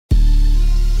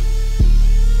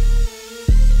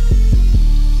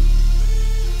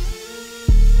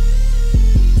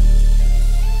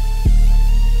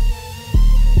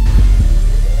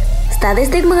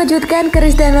Statistik mengejutkan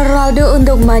Cristiano Ronaldo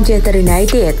untuk Manchester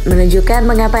United menunjukkan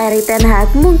mengapa Erik ten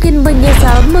Hag mungkin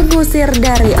menyesal mengusir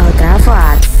dari Old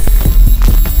Trafford.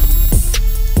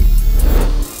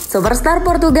 Superstar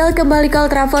Portugal kembali ke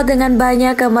Old Trafford dengan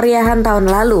banyak kemeriahan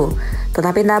tahun lalu,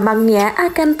 tetapi tampaknya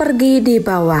akan pergi di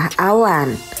bawah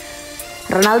awan.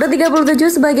 Ronaldo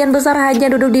 37 sebagian besar hanya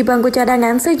duduk di bangku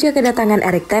cadangan sejak kedatangan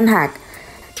Erik ten Hag.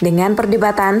 Dengan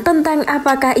perdebatan tentang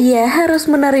apakah ia harus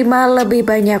menerima lebih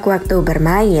banyak waktu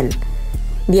bermain.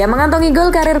 Dia mengantongi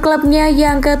gol karir klubnya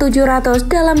yang ke-700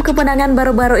 dalam kemenangan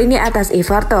baru-baru ini atas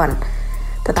Everton.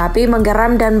 Tetapi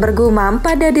menggeram dan bergumam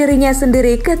pada dirinya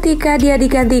sendiri ketika dia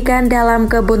digantikan dalam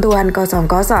kebuntuan 0-0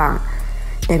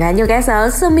 dengan Newcastle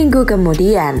seminggu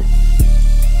kemudian.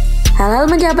 Hal-hal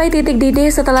mencapai titik didih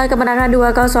setelah kemenangan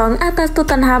 2-0 atas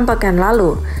Tottenham pekan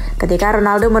lalu, ketika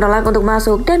Ronaldo menolak untuk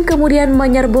masuk dan kemudian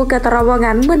menyerbu ke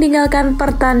terowongan meninggalkan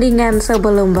pertandingan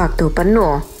sebelum waktu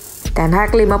penuh. Ten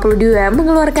Hag 52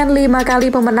 mengeluarkan 5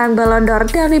 kali pemenang Ballon d'Or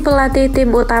dari pelatih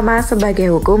tim utama sebagai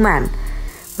hukuman,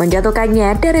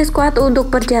 menjatuhkannya dari skuad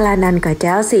untuk perjalanan ke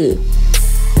Chelsea.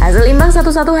 Hasil imbang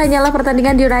 1-1 hanyalah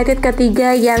pertandingan United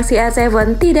ketiga yang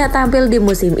CR7 tidak tampil di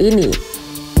musim ini.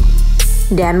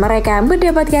 Dan mereka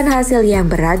mendapatkan hasil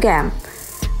yang beragam.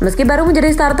 Meski baru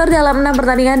menjadi starter dalam 6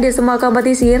 pertandingan di semua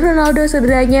kompetisi, Ronaldo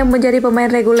setidaknya menjadi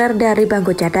pemain reguler dari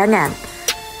bangku cadangan.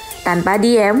 Tanpa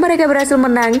dia, mereka berhasil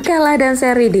menang, kalah, dan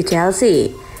seri di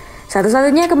Chelsea.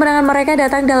 Satu-satunya kemenangan mereka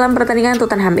datang dalam pertandingan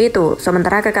Tottenham itu,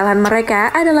 sementara kekalahan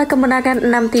mereka adalah kemenangan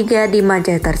 6-3 di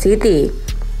Manchester City.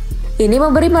 Ini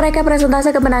memberi mereka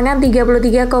presentase kemenangan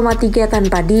 33,3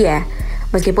 tanpa dia,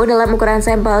 meskipun dalam ukuran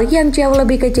sampel yang jauh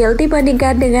lebih kecil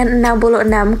dibandingkan dengan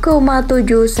 66,7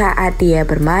 saat dia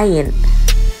bermain.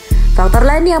 Faktor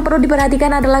lain yang perlu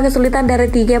diperhatikan adalah kesulitan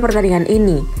dari 3 pertandingan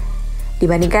ini,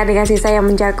 dibandingkan dengan sisa yang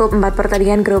mencakup 4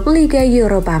 pertandingan grup Liga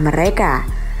Eropa mereka.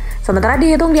 Sementara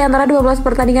dihitung di antara 12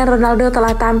 pertandingan Ronaldo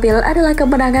telah tampil adalah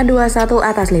kemenangan 2-1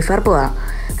 atas Liverpool,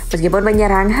 meskipun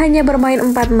penyerang hanya bermain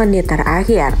 4 menit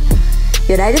terakhir.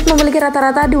 United memiliki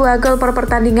rata-rata 2 gol per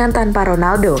pertandingan tanpa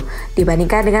Ronaldo,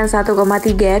 dibandingkan dengan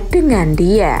 1,3 dengan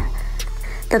dia.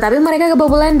 Tetapi mereka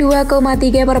kebobolan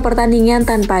 2,3 per pertandingan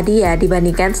tanpa dia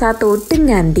dibandingkan 1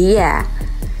 dengan dia.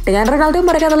 Dengan Ronaldo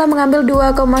mereka telah mengambil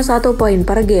 2,1 poin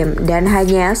per game dan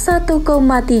hanya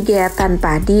 1,3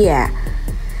 tanpa dia.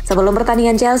 Sebelum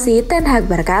pertandingan Chelsea, Ten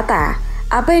Hag berkata,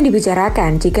 "Apa yang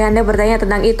dibicarakan jika Anda bertanya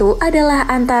tentang itu adalah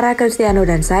antara Cristiano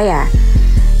dan saya.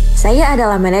 Saya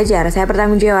adalah manajer, saya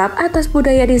bertanggung jawab atas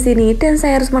budaya di sini dan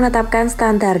saya harus menetapkan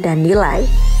standar dan nilai."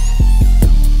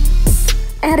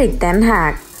 Erik ten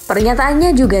Hag,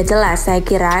 pernyataannya juga jelas, saya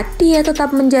kira dia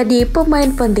tetap menjadi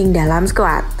pemain penting dalam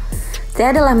skuad.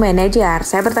 Saya adalah manajer,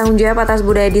 saya bertanggung jawab atas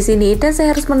budaya di sini dan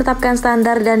saya harus menetapkan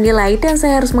standar dan nilai dan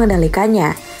saya harus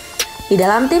mengendalikannya. Di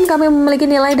dalam tim kami memiliki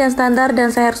nilai dan standar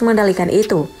dan saya harus mengendalikan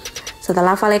itu.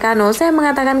 Setelah Vallecano, saya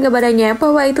mengatakan kepadanya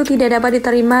bahwa itu tidak dapat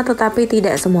diterima tetapi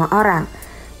tidak semua orang.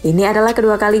 Ini adalah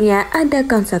kedua kalinya ada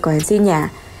konsekuensinya.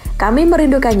 Kami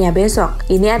merindukannya besok.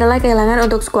 Ini adalah kehilangan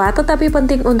untuk skuad tetapi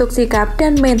penting untuk sikap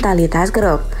dan mentalitas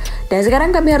grup. Dan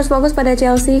sekarang kami harus fokus pada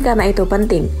Chelsea karena itu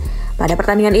penting. Pada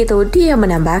pertandingan itu, dia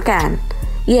menambahkan,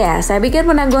 "Ya, saya pikir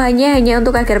penangguhannya hanya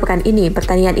untuk akhir pekan ini,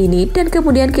 pertandingan ini, dan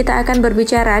kemudian kita akan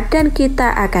berbicara dan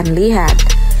kita akan lihat."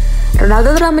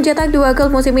 Ronaldo telah mencetak 2 gol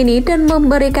musim ini dan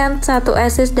memberikan 1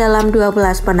 assist dalam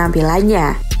 12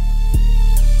 penampilannya.